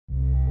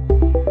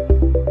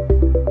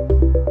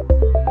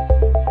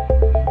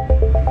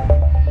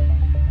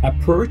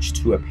Approach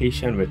to a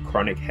patient with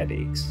chronic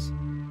headaches.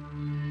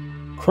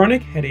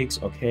 Chronic headaches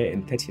occur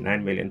in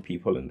 39 million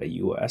people in the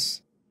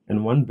US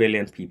and 1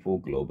 billion people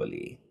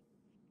globally.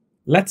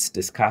 Let's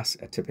discuss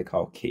a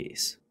typical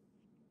case.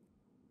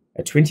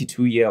 A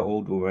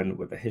 22-year-old woman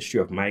with a history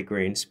of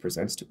migraines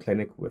presents to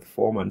clinic with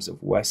 4 months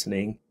of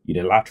worsening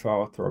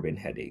unilateral throbbing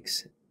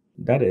headaches.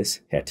 That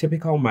is, her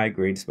typical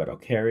migraines but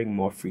occurring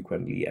more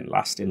frequently and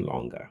lasting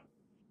longer.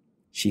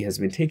 She has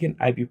been taking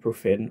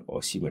ibuprofen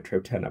or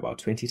sumatriptan about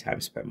 20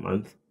 times per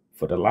month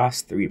for the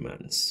last 3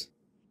 months.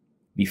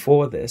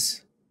 Before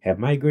this, her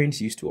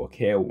migraines used to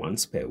occur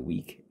once per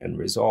week and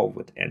resolve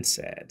with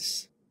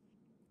NSAIDs.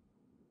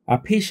 Our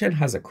patient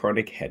has a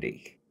chronic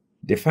headache,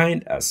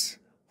 defined as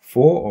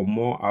 4 or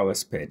more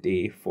hours per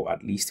day for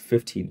at least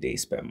 15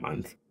 days per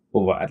month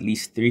over at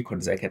least 3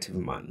 consecutive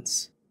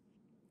months.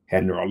 Her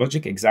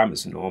neurologic exam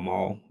is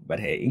normal, but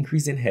her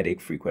increasing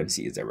headache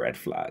frequency is a red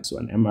flag, so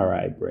an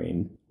MRI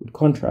brain with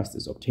contrast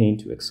is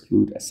obtained to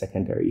exclude a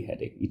secondary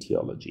headache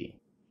etiology.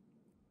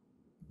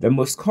 The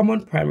most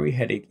common primary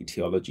headache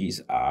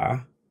etiologies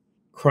are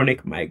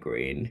chronic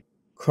migraine,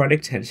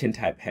 chronic tension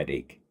type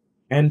headache,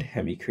 and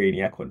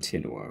hemicrania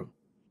continua.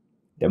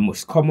 The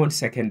most common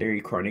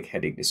secondary chronic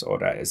headache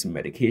disorder is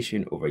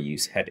medication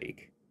overuse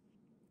headache.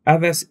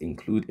 Others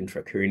include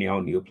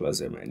intracranial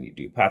neoplasm and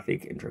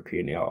idiopathic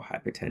intracranial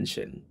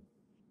hypertension.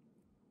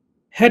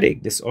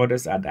 Headache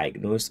disorders are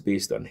diagnosed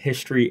based on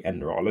history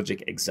and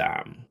neurologic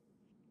exam.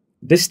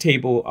 This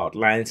table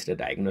outlines the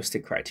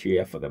diagnostic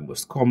criteria for the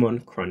most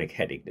common chronic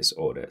headache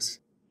disorders.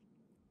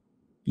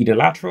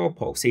 Unilateral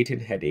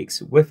pulsating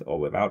headaches with or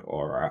without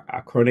aura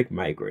are chronic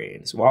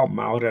migraines, while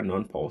milder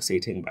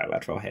non-pulsating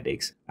bilateral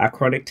headaches are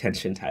chronic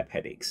tension type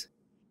headaches.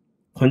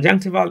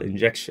 Conjunctival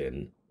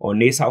injection or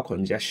nasal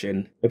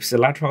congestion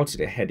ipsilateral to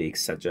the headache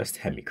suggests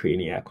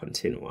hemicrania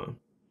continua.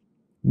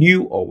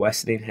 New or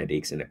worsening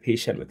headaches in a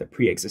patient with a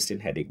pre-existing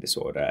headache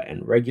disorder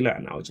and regular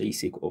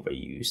analgesic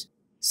overuse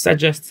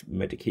suggests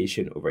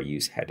medication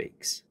overuse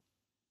headaches.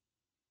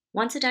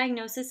 Once a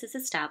diagnosis is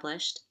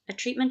established, a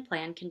treatment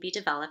plan can be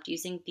developed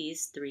using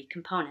these 3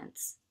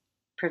 components: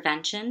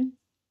 prevention,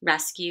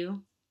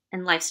 rescue,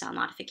 and lifestyle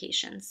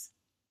modifications.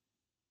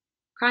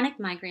 Chronic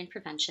migraine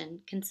prevention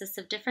consists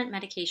of different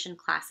medication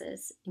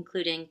classes,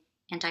 including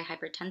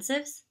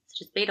antihypertensives,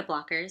 such as beta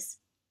blockers,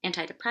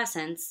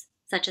 antidepressants,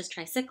 such as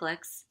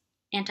tricyclics,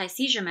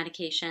 anti-seizure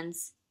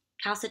medications,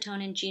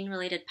 calcitonin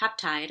gene-related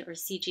peptide or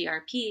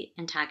CGRP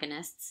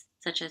antagonists,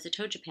 such as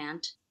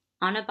atogepant,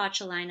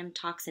 onabotulinum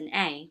toxin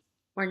A,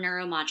 or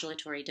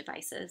neuromodulatory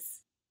devices.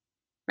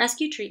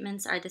 Rescue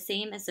treatments are the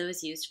same as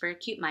those used for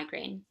acute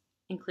migraine,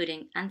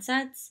 including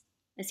NSAIDs,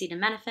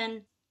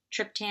 acetaminophen,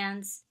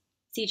 triptans,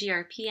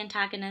 CGRP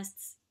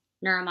antagonists,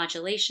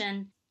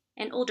 neuromodulation,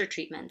 and older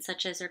treatments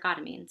such as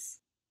ergotamines.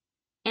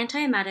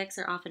 Antiemetics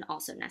are often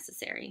also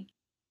necessary.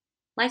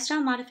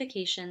 Lifestyle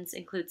modifications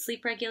include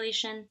sleep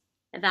regulation,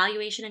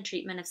 evaluation and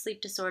treatment of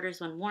sleep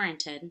disorders when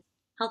warranted,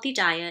 healthy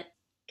diet,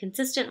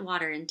 consistent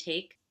water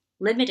intake,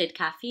 limited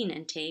caffeine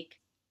intake,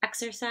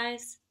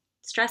 exercise,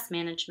 stress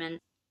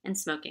management, and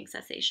smoking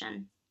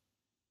cessation.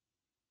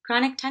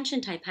 Chronic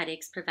tension type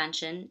headaches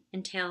prevention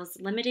entails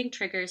limiting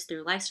triggers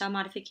through lifestyle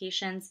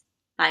modifications,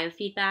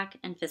 biofeedback,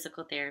 and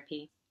physical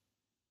therapy.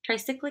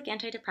 Tricyclic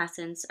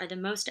antidepressants are the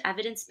most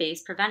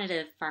evidence-based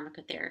preventative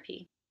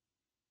pharmacotherapy.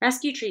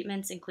 Rescue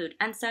treatments include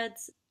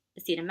NSAIDs,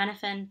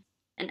 acetaminophen,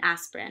 and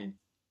aspirin,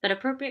 but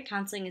appropriate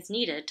counseling is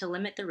needed to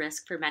limit the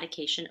risk for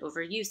medication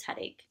overuse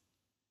headache.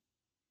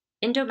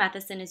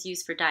 Indomethacin is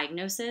used for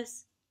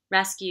diagnosis,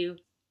 rescue,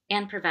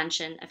 and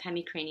prevention of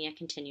hemicrania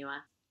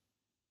continua.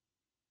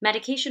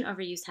 Medication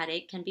overuse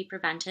headache can be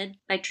prevented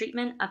by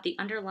treatment of the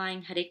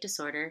underlying headache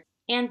disorder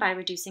and by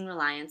reducing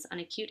reliance on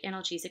acute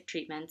analgesic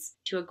treatments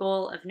to a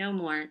goal of no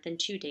more than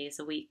 2 days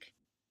a week.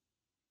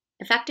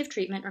 Effective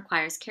treatment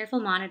requires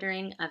careful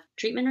monitoring of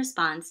treatment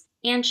response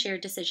and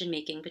shared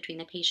decision-making between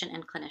the patient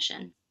and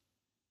clinician.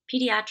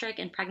 Pediatric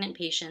and pregnant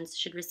patients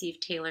should receive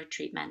tailored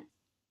treatment.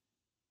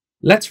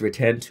 Let's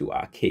return to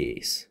our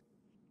case.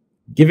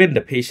 Given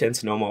the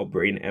patient's normal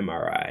brain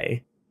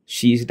MRI,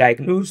 she is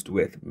diagnosed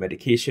with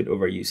medication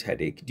overuse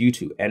headache due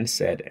to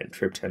NSAID and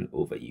triptan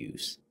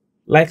overuse,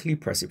 likely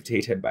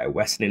precipitated by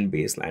worsening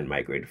baseline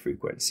migraine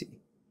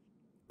frequency.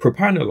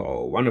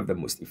 Propranolol, one of the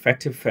most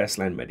effective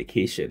first-line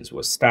medications,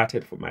 was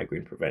started for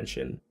migraine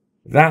prevention,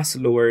 thus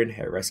lowering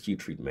her rescue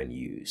treatment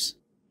use.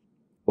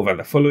 Over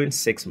the following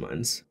 6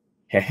 months,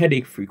 her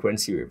headache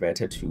frequency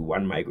reverted to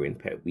 1 migraine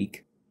per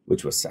week,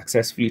 which was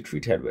successfully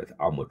treated with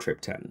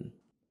almotriptan.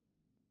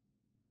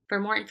 For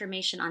more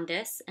information on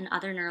this and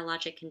other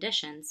neurologic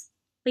conditions,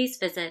 please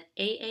visit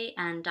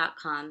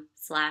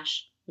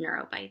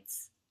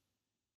aan.com/neurobites.